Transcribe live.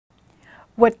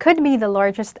What could be the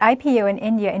largest IPO in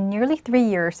India in nearly 3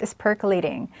 years is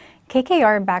percolating.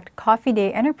 KKR-backed Coffee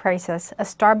Day Enterprises, a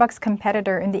Starbucks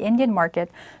competitor in the Indian market,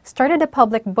 started a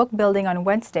public book building on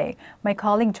Wednesday, my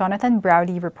colleague Jonathan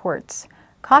Braude reports.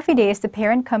 Coffee Day is the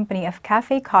parent company of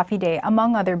Cafe Coffee Day,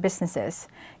 among other businesses.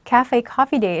 Cafe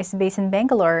Coffee Day is based in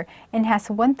Bangalore and has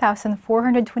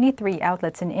 1,423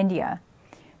 outlets in India.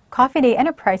 Coffee Day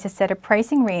Enterprises set a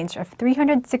pricing range of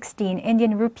 316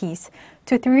 Indian rupees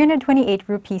to 328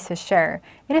 rupees a share.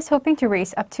 It is hoping to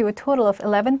raise up to a total of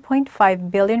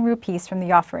 11.5 billion rupees from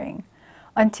the offering.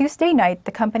 On Tuesday night,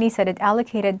 the company said it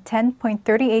allocated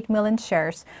 10.38 million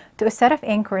shares to a set of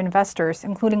anchor investors,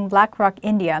 including BlackRock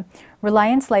India,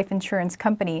 Reliance Life Insurance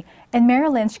Co, and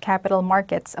Merrill Lynch Capital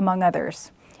Markets, among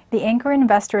others. The anchor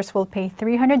investors will pay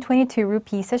 322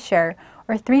 rupees a share,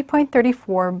 or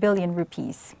 3.34 billion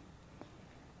rupees.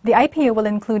 The IPO will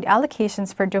include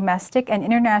allocations for domestic and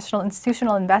international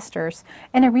institutional investors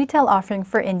and a retail offering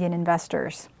for Indian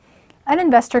investors. An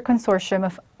investor consortium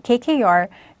of KKR,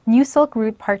 New Silk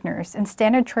Route Partners, and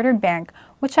Standard Chartered Bank,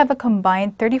 which have a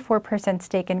combined 34%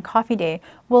 stake in Coffee Day,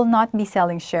 will not be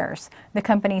selling shares. The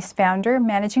company's founder,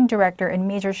 managing director, and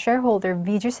major shareholder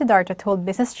Vijay Siddhartha told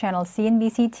business channel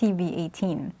CNBC TV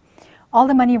 18. All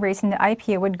the money raised in the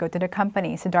IPO would go to the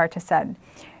company, Siddhartha said.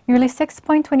 Nearly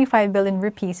 6.25 billion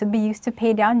rupees would be used to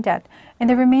pay down debt, and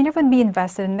the remainder would be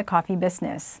invested in the coffee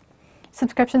business.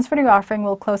 Subscriptions for the offering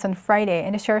will close on Friday,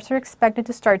 and the shares are expected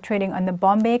to start trading on the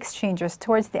Bombay exchanges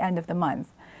towards the end of the month.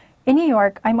 In New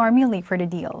York, I'm Army Lee for The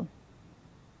Deal.